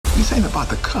This ain't about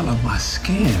the color of my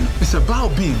skin. It's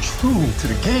about being true to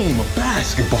the game of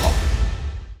basketball.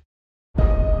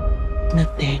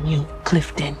 Nathaniel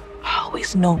Clifton, I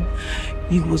always know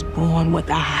you was born with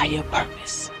a higher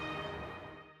purpose.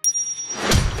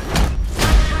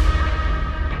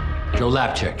 Joe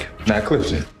Lapchick. Nat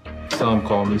Clifton. Some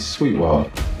call me Sweetwater.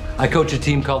 I coach a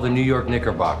team called the New York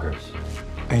Knickerbockers.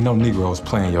 Ain't no Negroes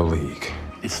playing your league.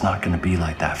 It's not gonna be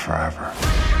like that forever.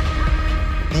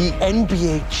 The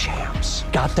NBA champs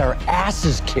got their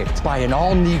asses kicked by an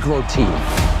all-Negro team.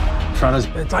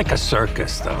 It's like a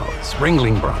circus, though. It's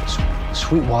Ringling Brothers.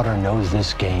 Sweetwater knows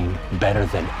this game better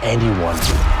than anyone.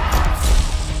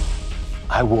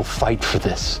 I will fight for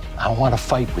this. I want to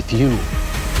fight with you.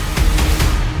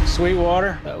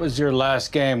 Sweetwater, that was your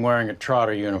last game wearing a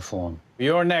Trotter uniform.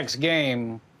 Your next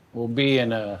game will be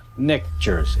in a Knick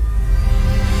jersey.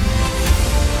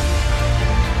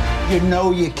 You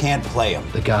know you can't play him.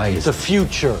 The guy is the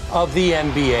future of the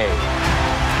NBA.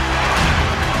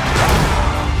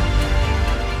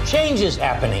 Change is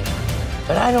happening,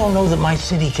 but I don't know that my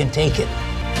city can take it.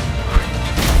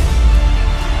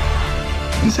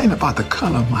 This ain't about the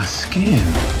color of my skin.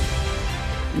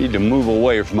 You need to move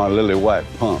away from my lily white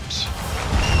pumps.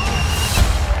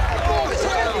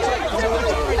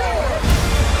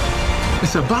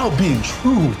 It's about being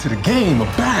true to the game of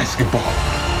basketball.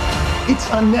 It's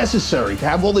unnecessary to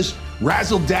have all this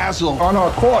razzle-dazzle on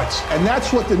our courts, and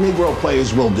that's what the Negro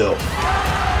players will do.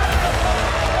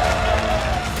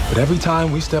 But every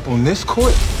time we step on this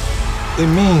court, it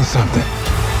means something.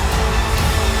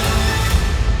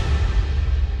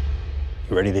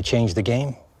 You ready to change the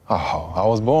game? Oh, I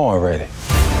was born ready.